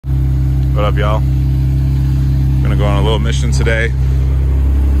What up, y'all? Gonna go on a little mission today.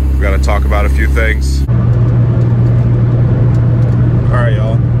 We gotta talk about a few things. All right,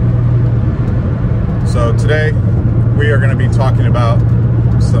 y'all. So today we are gonna be talking about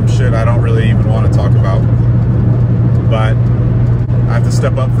some shit I don't really even want to talk about, but I have to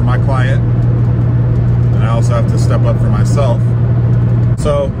step up for my client, and I also have to step up for myself.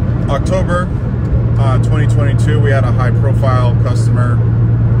 So October 2022, we had a high-profile customer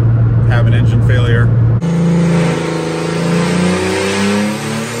have an engine failure.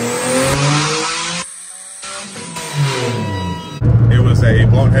 It was a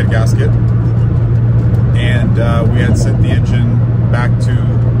blown head gasket, and we had sent the engine back to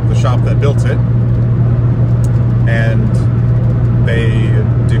the shop that built it, and they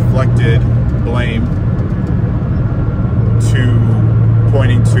deflected blame to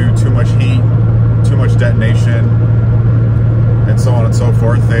pointing to too much heat, too much detonation, and so on and so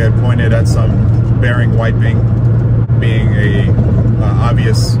forth. They had pointed at some bearing wiping being a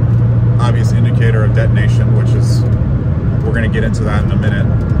obvious indicator of detonation, which is, we're going to get into that in a minute.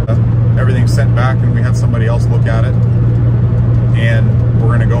 Everything's sent back, and we had somebody else look at it, and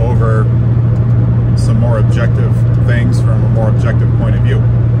we're going to go over some more objective things from a more objective point of view.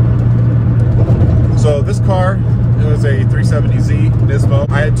 So this car, it was a 370Z Nismo.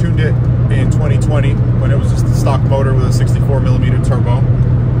 I had tuned it in 2020 when it was just a stock motor with a 64mm turbo.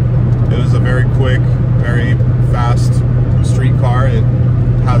 It was a very quick, very fast street car. It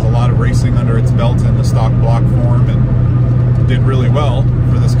has a lot of racing under its belt in the stock block form, and did really well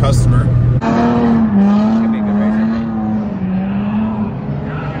for this customer.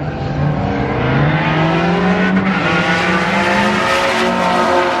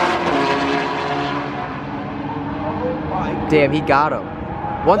 Damn, he got him.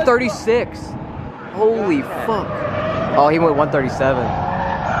 136. Holy fuck. Oh, he went 137.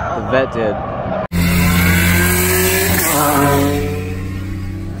 The vet did.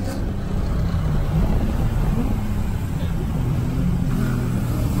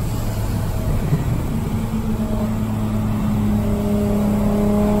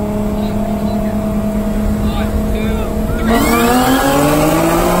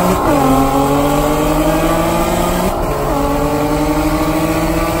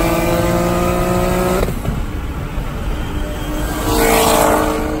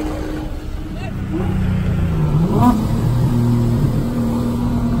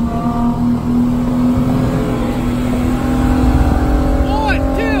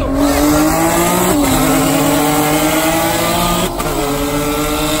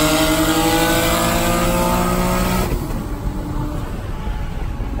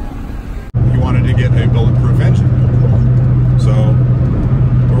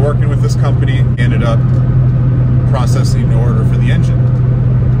 Company ended up processing an order for the engine.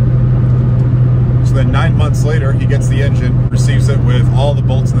 So then 9 months later, he gets the engine, receives it with all the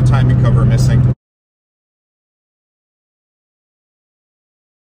bolts and the timing cover missing.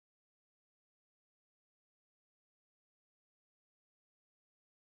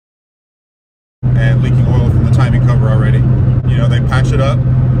 And leaking oil from the timing cover already. You know, they patch it up,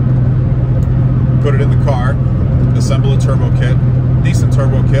 put it in the car, assemble a turbo kit, decent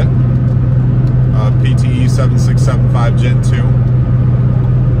turbo kit. PTE 7675 Gen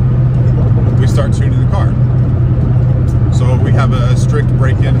 2. We start tuning the car. So we have a strict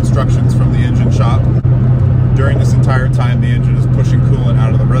break-in instructions from the engine shop. During this entire time, the engine is pushing coolant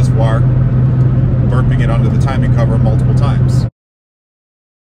out of the reservoir, burping it onto the timing cover multiple times.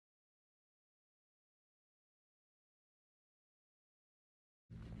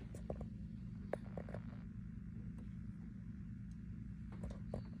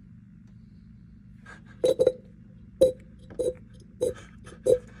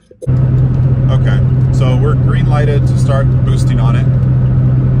 Okay, so we're green lighted to start boosting on it.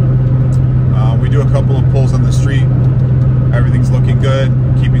 We do a couple of pulls on the street. Everything's looking good,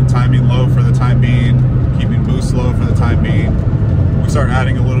 keeping timing low for the time being, keeping boost low for the time being. We start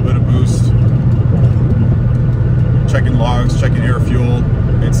adding a little bit of boost, checking logs, checking air fuel.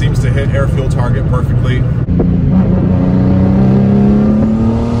 It seems to hit air fuel target perfectly.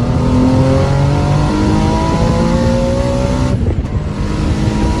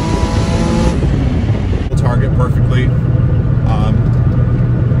 Perfectly,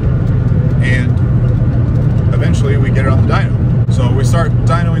 and eventually we get it on the dyno. So we start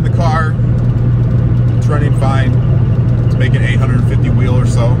dynoing the car. It's running fine. It's making 850 wheel or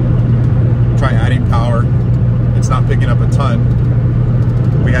so. Try adding power. It's not picking up a ton.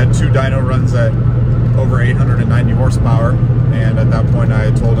 We had 2 dyno runs at over 890 horsepower, and at that point I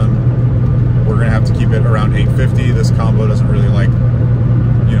had told him we're gonna have to keep it around 850. This combo doesn't really like,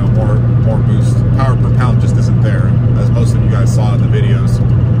 you know, more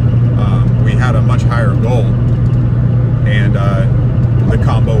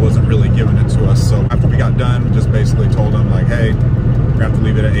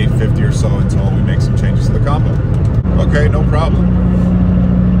it at 850 or so until we make some changes to the combo. Okay, no problem.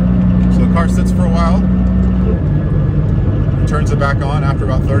 So the car sits for a while, turns it back on after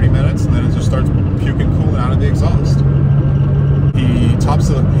about 30 minutes, and then it just starts puking coolant out of the exhaust. He tops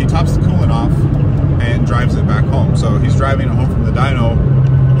the coolant off and drives it back home. So he's driving it home from the dyno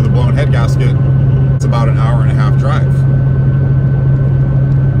with a blown head gasket. It's about an hour and a half drive.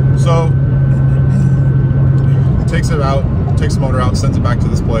 So takes it out, takes the motor out, sends it back to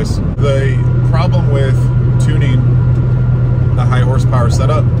this place. The problem with tuning a high horsepower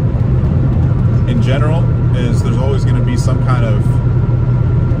setup in general is there's always going to be some kind of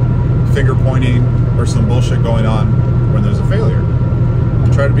finger pointing or some bullshit going on when there's a failure. I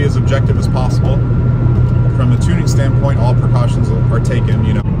try to be as objective as possible. From a tuning standpoint, all precautions are taken,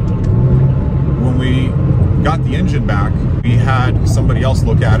 you know. When we got the engine back, we had somebody else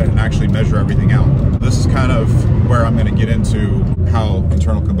look at it and actually measure everything out. This is kind of where I'm going to get into how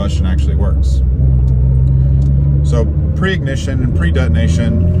internal combustion actually works. So pre-ignition and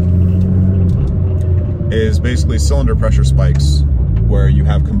pre-detonation is basically cylinder pressure spikes, where you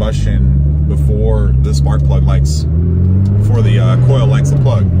have combustion before the spark plug lights, before the coil lights the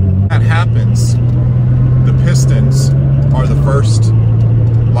plug. When that happens, the pistons are the first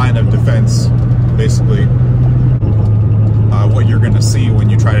line of defense, basically what you're going to see when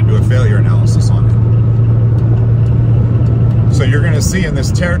you try to do a failure analysis on it. So you're going to see in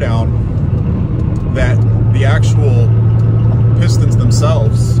this teardown that the actual pistons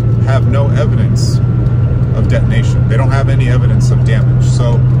themselves have no evidence of detonation. They don't have any evidence of damage.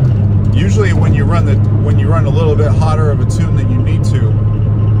 So usually when you run a little bit hotter of a tune than you need to,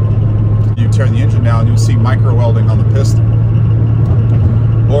 you tear the engine down, you'll see micro welding on the piston.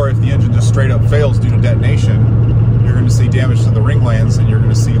 Or if the engine just straight up fails due to detonation, you're going to see damage to the ring lands, and you're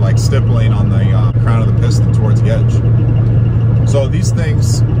going to see like stippling on the crown of the piston towards the edge. So these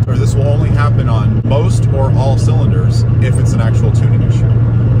things, or this will only happen on most or all cylinders if it's an actual tuning issue,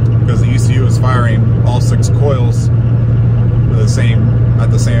 because the ECU is firing all 6 coils at the same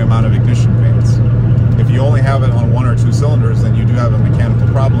amount of ignition fans. If you only have it on 1 or 2 cylinders, then you do have a mechanical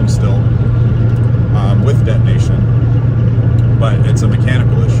problem still with detonation, but it's a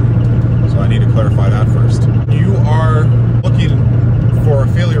mechanical issue. So I need to clarify that first. You are looking for a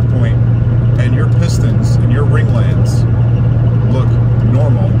failure point, and your pistons and your ring lands look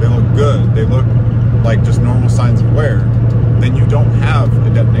normal, they look good, they look like just normal signs of wear, then you don't have a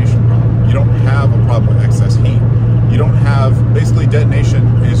detonation problem. You don't have a problem with excess heat. You don't have, basically detonation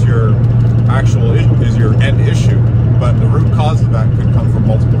is your end issue, but the root cause of that could come from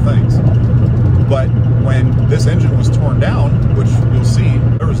multiple things. But when this engine was torn down, which you'll see,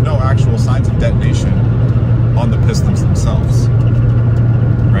 there was no actual signs of detonation on the pistons themselves,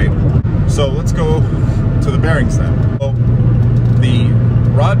 right? So let's go to the bearings then. Well, the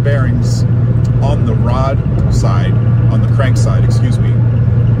rod bearings on the rod side, on the crank side, excuse me,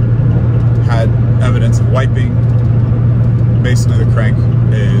 had evidence of wiping. Basically the crank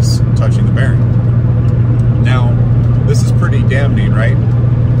is touching the bearing. Now, this is pretty damning, right?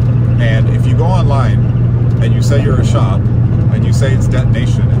 And if you go online and you say you're a shop and you say it's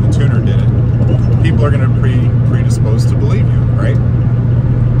detonation and the tuner did it, people are going to be predisposed to believe you, right?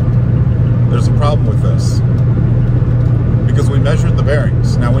 There's a problem with this, because we measured the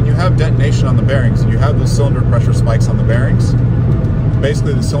bearings. Now when you have detonation on the bearings and you have those cylinder pressure spikes on the bearings,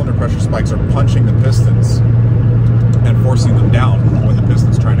 basically the cylinder pressure spikes are punching the pistons and forcing them down when the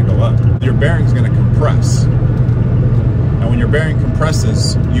piston's trying to go up. Your bearing's going to compress. Now when your bearing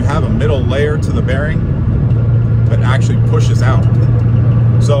compresses, you have a middle layer to the bearing that actually pushes out.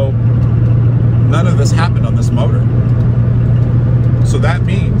 So none of this happened on this motor. So that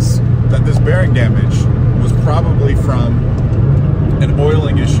means that this bearing damage was probably from an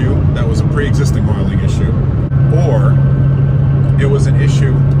oiling issue that was a pre-existing oiling issue, or it was an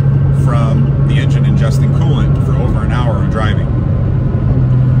issue from the engine ingesting coolant for over an hour of driving.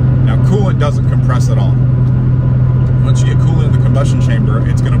 Now coolant doesn't compress at all. Once you get coolant in the combustion chamber,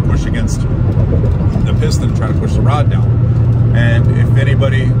 it's going to push against the piston and try to push the rod down. And if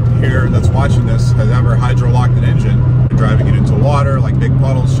anybody here that's watching this has ever hydro-locked an engine, driving it into water, like big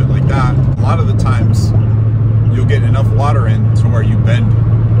puddles, shit like that, a lot of the times you'll get enough water in to where you bend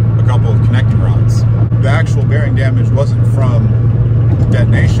a couple of connecting rods. The actual bearing damage wasn't from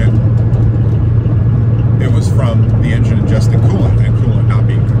detonation, it was from the engine ingesting coolant and coolant not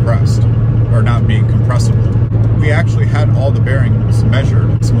being compressed, or not being compressible. We actually had all the bearings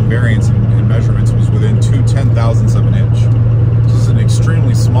measured. Some variance in measurements was within 2/10,000ths of an inch. This is an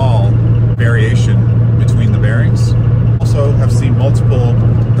extremely small variation between the bearings. Also have seen multiple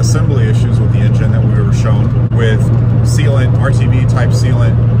assembly issues with the engine that we were shown, with sealant, RTB type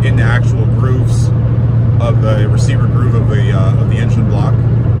sealant in the actual grooves of the receiver groove of the engine block.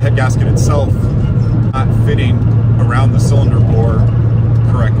 Head gasket itself not fitting around the cylinder bore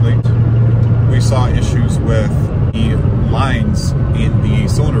correctly. We saw issues with the lines in the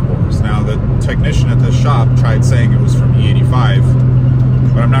cylinder bores. Now, the technician at the shop tried saying it was from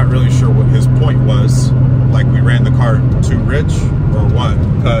E85, but I'm not really sure what his point was. Like, we ran the car too rich or what?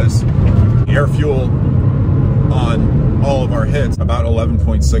 Because air fuel on all of our hits, about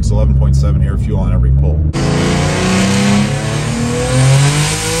 11.6, 11.7 air fuel on every pull.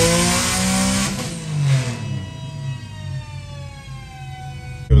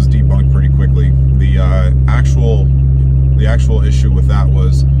 It was debunked pretty quickly. The actual issue with that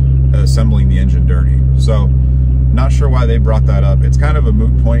was assembling the engine dirty. So, not sure why they brought that up. It's kind of a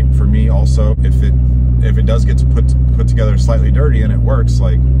moot point for me also. If it does get to put together slightly dirty and it works,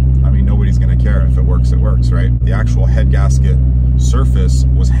 like, I mean, nobody's gonna care. If it works, right? The actual head gasket surface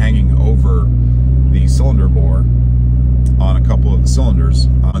was hanging over the cylinder bore on a couple of the cylinders,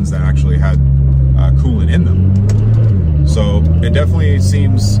 ones that actually had coolant in them. So it definitely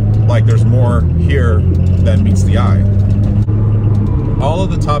seems like there's more here than meets the eye. All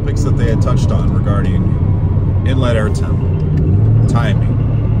of the topics that they had touched on regarding inlet air temp, timing,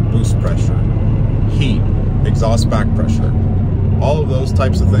 boost pressure, heat, exhaust back pressure, all of those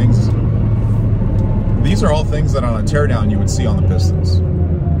types of things, these are all things that on a teardown you would see on the pistons.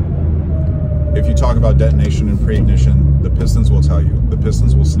 If you talk about detonation and pre-ignition, the pistons will tell you. The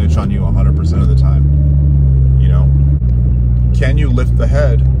pistons will snitch on you 100% of the time. You know, can you lift the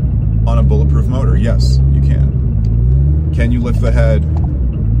head on a bulletproof motor? Yes, you can. Can you lift the head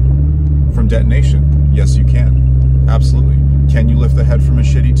from detonation? Yes, you can. Absolutely. Can you lift the head from a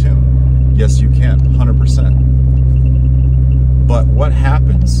shitty tune? Yes, you can. 100%. But what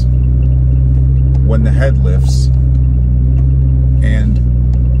happens when the head lifts and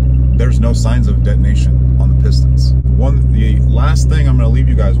there's no signs of detonation on the pistons? The last thing I'm going to leave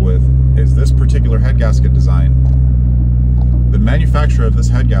you guys with is this particular head gasket design. The manufacturer of this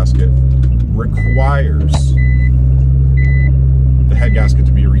head gasket requires the head gasket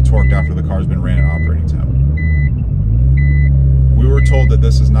to be retorqued after the car's been ran at operating temp. We were told that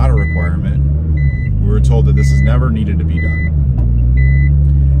this is not a requirement. We were told that this is never needed to be done.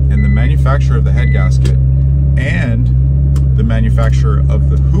 And the manufacturer of the head gasket and the manufacturer of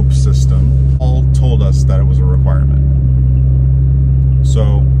the hoop system all told us that it was a requirement.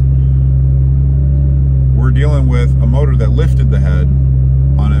 So we're dealing with a motor that lifted the head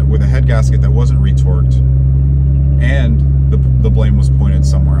on it with a head gasket that wasn't retorqued, and the blame was pointed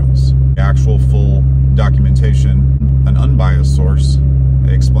somewhere else. The actual full documentation, an unbiased source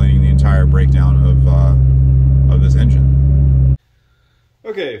explaining the entire breakdown of this engine.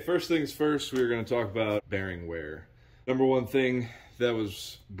 Okay, first things first, we're going to talk about bearing wear. Number one thing that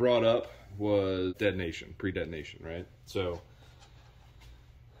was brought up was detonation, pre-detonation, right? So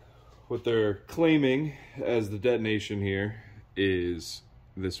what they're claiming as the detonation here is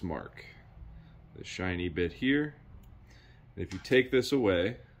this mark, the shiny bit here. If you take this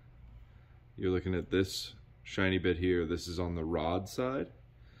away, you're looking at this shiny bit here. This is on the rod side.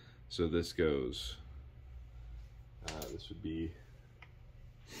 So this goes, this would be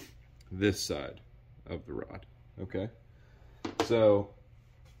this side of the rod, okay? So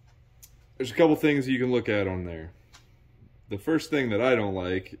there's a couple things you can look at on there. The first thing that I don't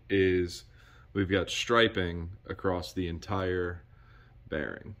like is we've got striping across the entire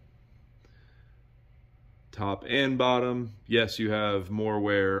bearing. Top and bottom, yes, you have more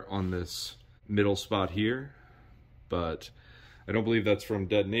wear on this middle spot here, but I don't believe that's from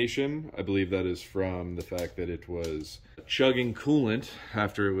detonation. I believe that is from the fact that it was chugging coolant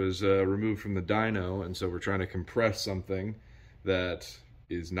after it was removed from the dyno, and so we're trying to compress something that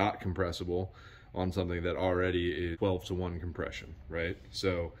is not compressible on something that already is 12-to-1 compression, right?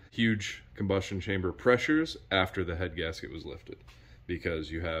 So huge combustion chamber pressures after the head gasket was lifted,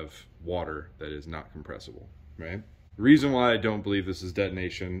 because you have water that is not compressible, right? The reason why I don't believe this is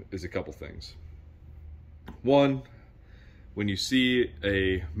detonation is a couple things. One, when you see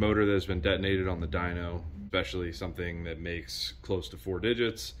a motor that has been detonated on the dyno, especially something that makes close to 4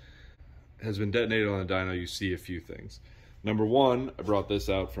 digits, has been detonated on the dyno, you see a few things. Number one, I brought this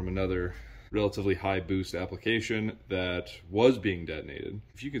out from another relatively high boost application that was being detonated.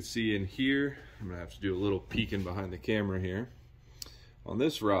 If you can see in here, I'm gonna have to do a little peeking behind the camera here. On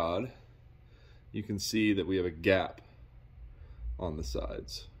this rod, you can see that we have a gap on the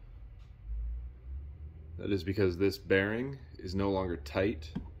sides. That is because this bearing is no longer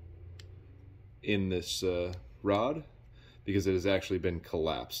tight in this rod, because it has actually been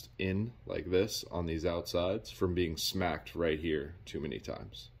collapsed in like this on these outsides from being smacked right here too many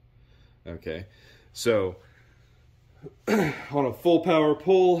times. Okay, so on a full power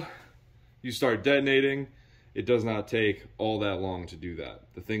pull, you start detonating. It does not take all that long to do that.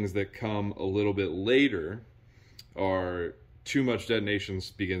 The things that come a little bit later are too much detonations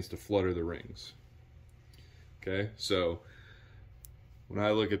begins to flutter the rings. Okay, so when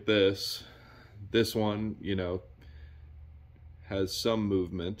I look at this one, you know, has some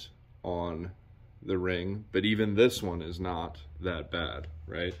movement on the ring, but even this one is not that bad,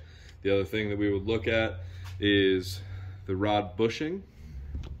 right? The other thing that we would look at is the rod bushing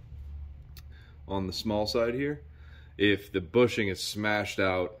on the small side here. If the bushing is smashed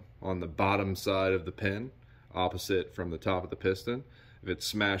out on the bottom side of the pin, opposite from the top of the piston, if it's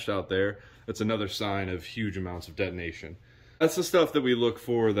smashed out there, that's another sign of huge amounts of detonation. That's the stuff that we look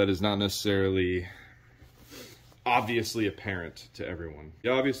for that is not necessarily obviously apparent to everyone. The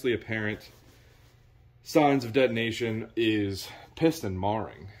obviously apparent signs of detonation is piston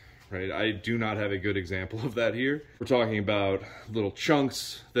marring, right? I do not have a good example of that here. We're talking about little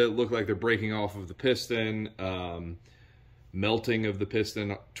chunks that look like they're breaking off of the piston, melting of the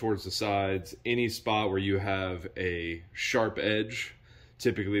piston towards the sides. Any spot where you have a sharp edge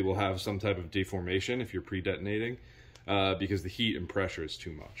typically will have some type of deformation if you're pre-detonating, because the heat and pressure is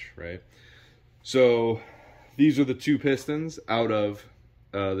too much, right? So these are the two pistons out of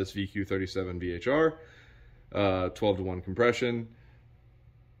this VQ37 VHR, 12-to-1 compression.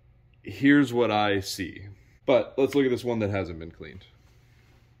 Here's what I see. But let's look at this one that hasn't been cleaned.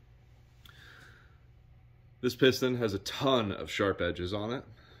 This piston has a ton of sharp edges on it.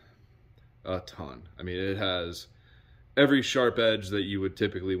 A ton. I mean, it has every sharp edge that you would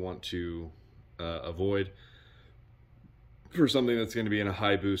typically want to avoid for something that's going to be in a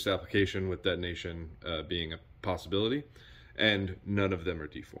high boost application with detonation being a possibility, and none of them are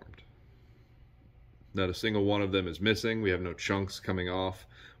deformed. Not a single one of them is missing. We have no chunks coming off.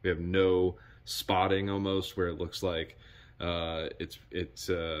 We have no spotting almost where it looks like it's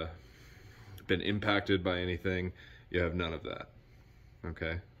been impacted by anything. You have none of that.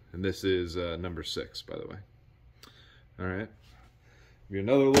 Okay, and this is number 6, by the way. All right, give you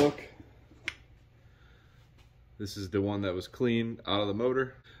another look. This is the one that was clean out of the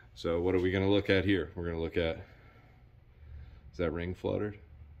motor. So what are we going to look at here? We're going to look at, is that ring fluttered?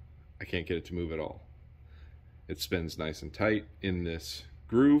 I can't get it to move at all. It spins nice and tight in this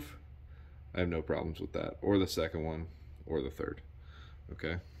groove. I have no problems with that, or the second one, or the third.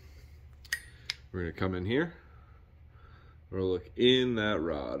 Okay. We're going to come in here. We're going to look in that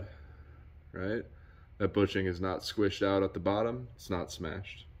rod, right? That bushing is not squished out at the bottom. It's not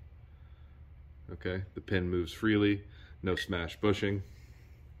smashed. Okay, the pin moves freely, no smash bushing,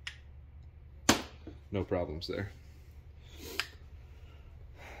 no problems there.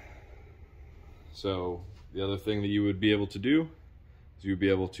 So the other thing that you would be able to do is you would be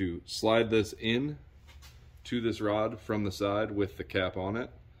able to slide this in to this rod from the side with the cap on it,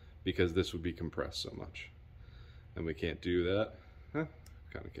 because this would be compressed so much. And we can't do that. Huh?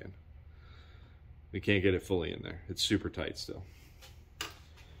 Kind of can. We can't get it fully in there. It's super tight still.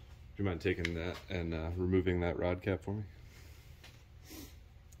 Do you mind taking that and removing that rod cap for me?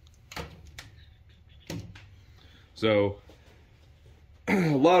 So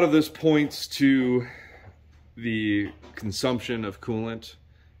a lot of this points to the consumption of coolant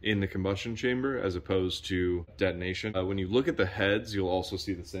in the combustion chamber as opposed to detonation. When you look at the heads, you'll also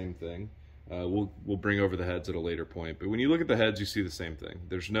see the same thing. We'll bring over the heads at a later point, but when you look at the heads, you see the same thing.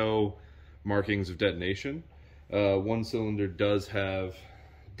 There's no markings of detonation. One cylinder does have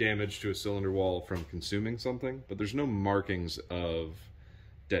damage to a cylinder wall from consuming something, but there's no markings of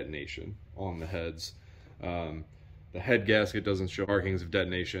detonation on the heads. The head gasket doesn't show markings of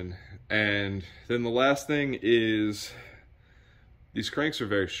detonation. And then the last thing is these cranks are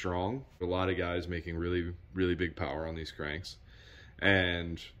very strong. A lot of guys making really, really big power on these cranks.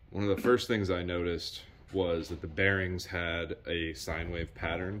 And one of the first things I noticed was that the bearings had a sine wave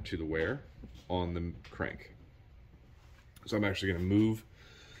pattern to the wear on the crank. So I'm actually going to move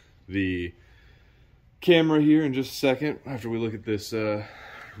the camera here in just a second after we look at this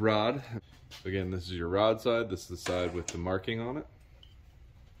rod. Again, this is your rod side. This is the side with the marking on it.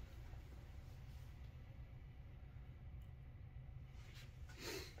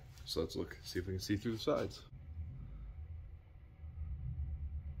 So let's look, see if we can see through the sides.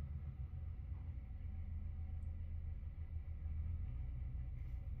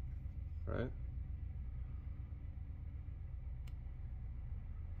 Right?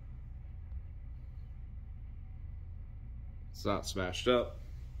 It's not smashed up.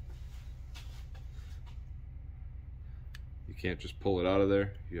 can't just pull it out of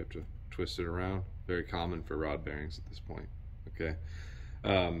there. You have to twist it around. Very common for rod bearings at this point, okay?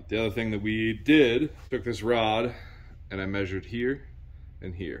 The other thing that we did, took this rod and I measured here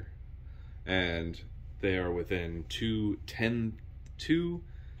and here, and they are within two ten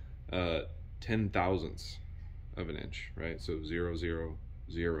thousandths of an inch, right? So 0.001.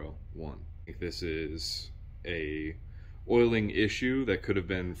 I think this is a oiling issue that could have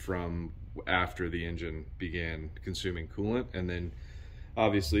been from after the engine began consuming coolant. And then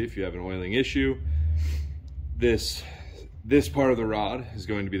obviously if you have an oiling issue, this part of the rod is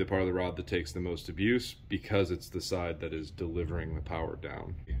going to be the part of the rod that takes the most abuse, because it's the side that is delivering the power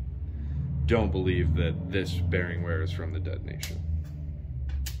down. Don't believe that this bearing wear is from the detonation.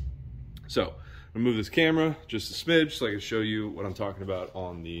 So I'm gonna move this camera just a smidge so I can show you what I'm talking about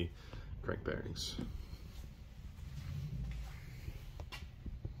on the crank bearings.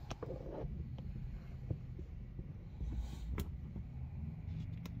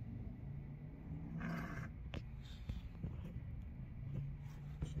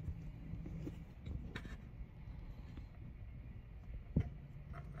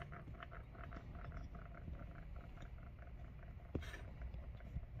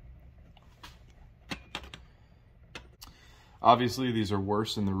 Obviously, these are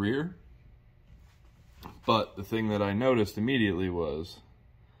worse in the rear, but the thing that I noticed immediately was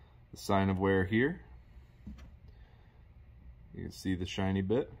the sign of wear here. You can see the shiny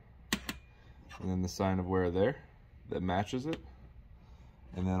bit, and then the sign of wear there that matches it.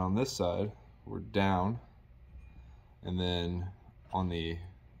 And then on this side, we're down, and then on the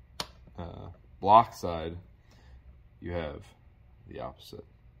block side, you have the opposite.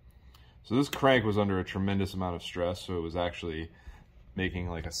 So this crank was under a tremendous amount of stress, so it was actually making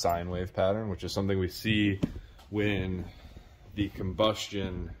like a sine wave pattern, which is something we see when the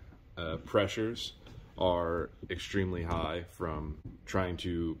combustion pressures are extremely high from trying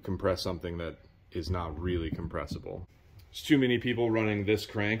to compress something that is not really compressible. There's too many people running this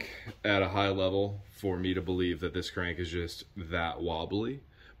crank at a high level for me to believe that this crank is just that wobbly,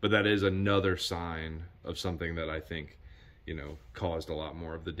 but that is another sign of something that I think, you know, caused a lot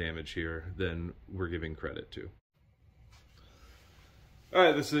more of the damage here than we're giving credit to. All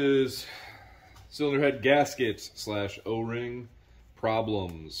right, this is cylinder head gaskets / O-ring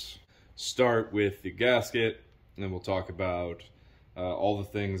problems. Start with the gasket, and then we'll talk about all the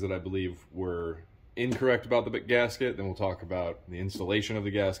things that I believe were incorrect about the gasket. Then we'll talk about the installation of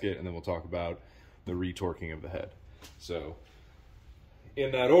the gasket, and then we'll talk about the retorquing of the head. So,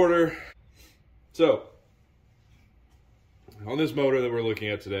 in that order. So, on this motor that we're looking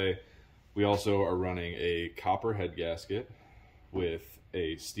at today, we also are running a copper head gasket with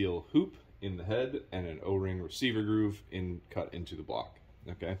a steel hoop in the head and an O-ring receiver groove cut into the block.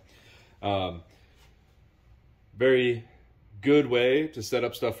 Okay, very good way to set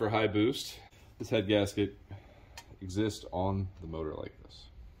up stuff for high boost. This head gasket exists on the motor like this,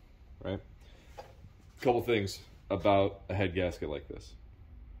 right? A couple things about a head gasket like this.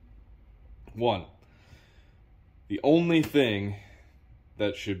 One, the only thing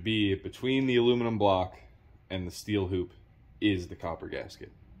that should be between the aluminum block and the steel hoop is the copper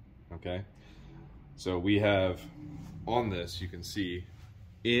gasket, okay? So we have on this, you can see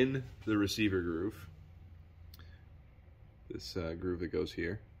in the receiver groove, this groove that goes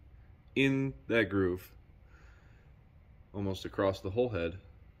here, in that groove, almost across the whole head,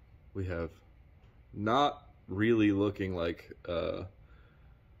 we have not really looking like a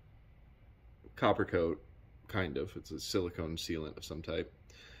copper coat, kind of. It's a silicone sealant of some type.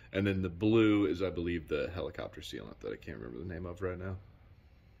 And then the blue is, I believe, the helicopter sealant that I can't remember the name of right now.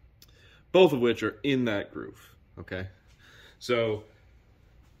 Both of which are in that groove, okay? So,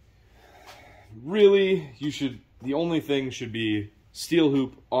 really, the only thing should be steel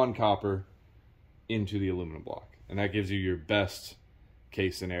hoop on copper into the aluminum block. And that gives you your best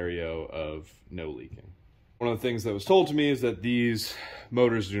case scenario of no leaking. One of the things that was told to me is that these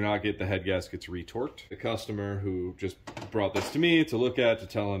motors do not get the head gaskets retorqued. The customer who just brought this to me to look at, to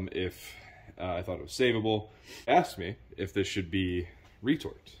tell him if I thought it was savable, asked me if this should be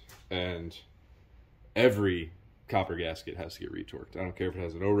retorqued. And every copper gasket has to get retorqued. I don't care if it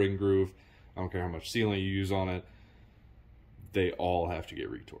has an O-ring groove. I don't care how much sealant you use on it. They all have to get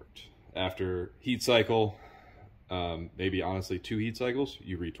retorqued. After heat cycle, maybe honestly 2 heat cycles,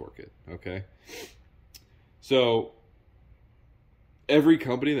 you retorque it, okay? So every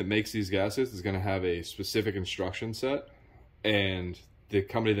company that makes these gaskets is going to have a specific instruction set, and the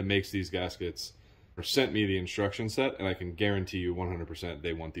company that makes these gaskets sent me the instruction set, and I can guarantee you 100%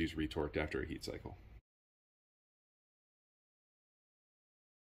 they want these retorqued after a heat cycle.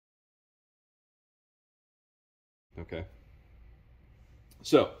 Okay.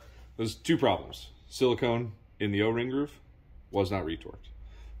 So there's two problems. Silicone in the O-ring groove was not retorqued.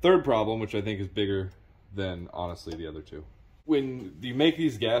 Third problem, which I think is bigger than honestly the other two. When you make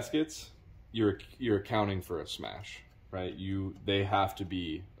these gaskets, you're accounting for a smash, right? They have to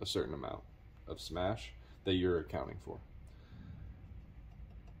be a certain amount of smash that you're accounting for.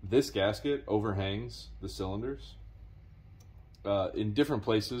 This gasket overhangs the cylinders in different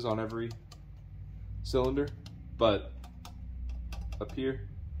places on every cylinder, but up here,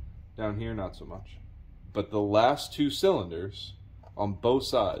 down here, not so much. But the last two cylinders on both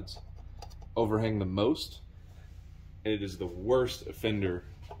sides overhang the most. It is the worst offender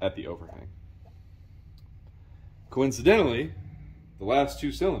at the overhang. Coincidentally, the last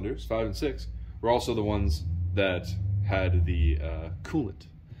two cylinders, 5 and 6, were also the ones that had the coolant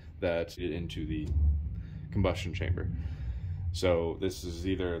that into the combustion chamber. So this is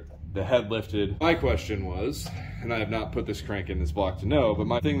either the head lifted. My question was, and I have not put this crank in this block to know, but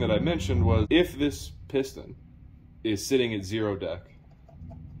my thing that I mentioned was, if this piston is sitting at 0 deck,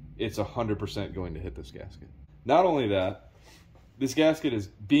 it's 100% going to hit this gasket. Not only that, this gasket is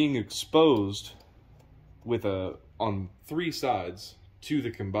being exposed with on 3 sides to the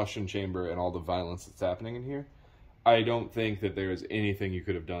combustion chamber and all the violence that's happening in here. I don't think that there is anything you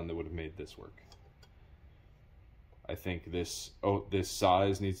could have done that would have made this work. I think this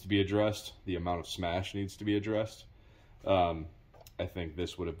size needs to be addressed. The amount of smash needs to be addressed. I think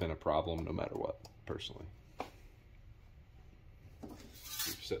this would have been a problem no matter what, personally. If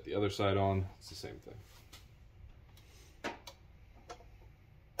you set the other side on, it's the same thing.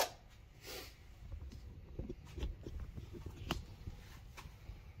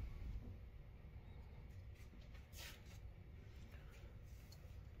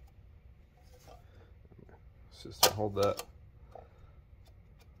 System, hold that.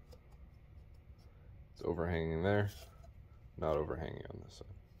 It's overhanging there, not overhanging on this side.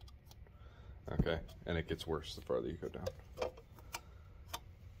 Okay, and it gets worse the farther you go down.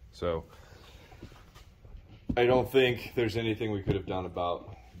 So I don't think there's anything we could have done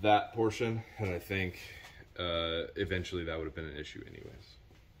about that portion, and I think eventually that would have been an issue anyways.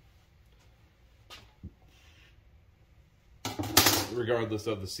 Regardless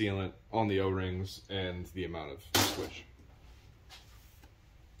of the sealant on the O-rings and the amount of squish.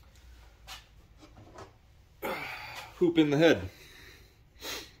 Hoop in the head.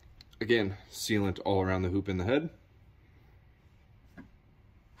 Again, sealant all around the hoop in the head.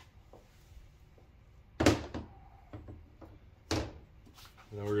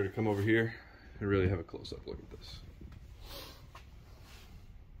 Now we're going to come over here and really have a close-up look at this.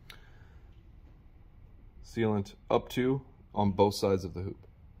 Sealant up to on both sides of the hoop,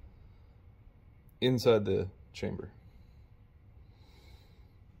 inside the chamber.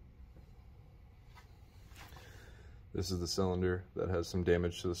 This is the cylinder that has some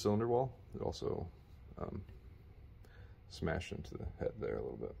damage to the cylinder wall. It also smashed into the head there a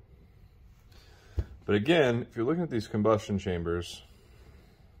little bit. But again, if you're looking at these combustion chambers,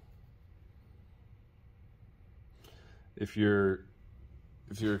 if you're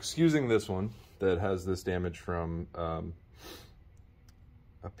excusing this one that has this damage from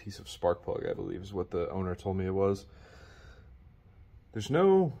a piece of spark plug, I believe is what the owner told me it was. There's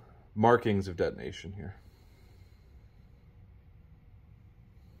no markings of detonation here.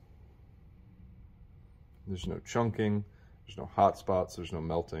 There's no chunking, there's no hot spots, there's no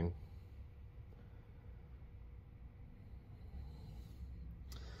melting.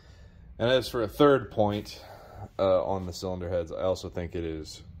 And as for a third point on the cylinder heads, I also think it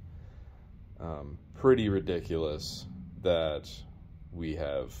is pretty ridiculous that we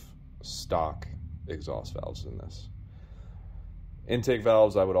have stock exhaust valves in this. Intake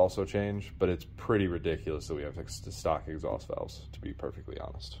valves I would also change, but it's pretty ridiculous that we have stock exhaust valves, to be perfectly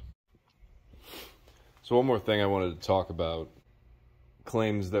honest. So one more thing I wanted to talk about,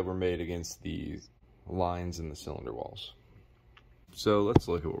 claims that were made against the lines in the cylinder walls. So let's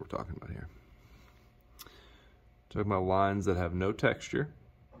look at what we're talking about here. Talking about lines that have no texture,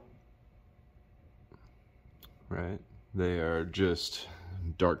 right? They are just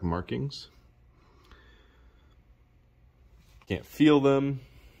dark markings. Can't feel them.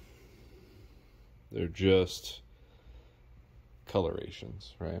 They're just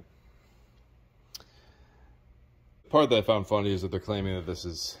colorations, right? The part that I found funny is that they're claiming that this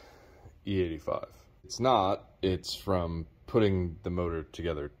is E85. It's not. It's from putting the motor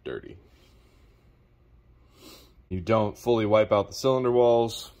together dirty. You don't fully wipe out the cylinder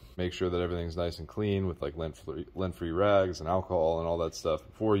walls. Make sure that everything's nice and clean with like lint-free rags and alcohol and all that stuff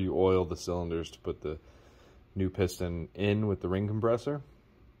before you oil the cylinders to put the new piston in with the ring compressor.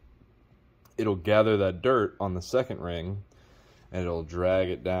 It'll gather that dirt on the second ring and it'll drag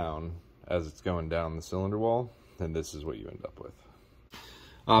it down as it's going down the cylinder wall, and this is what you end up with.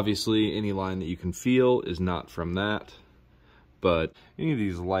 Obviously, any line that you can feel is not from that, but any of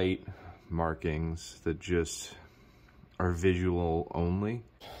these light markings that just are visual only,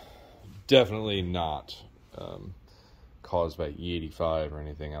 definitely not caused by E85 or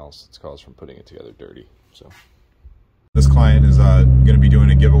anything else. It's caused from putting it together dirty. So this client is going to be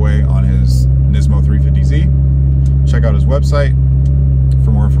doing a giveaway on his Nismo 350Z. Check out his website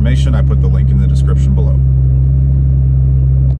for more information. I put the link in the description below.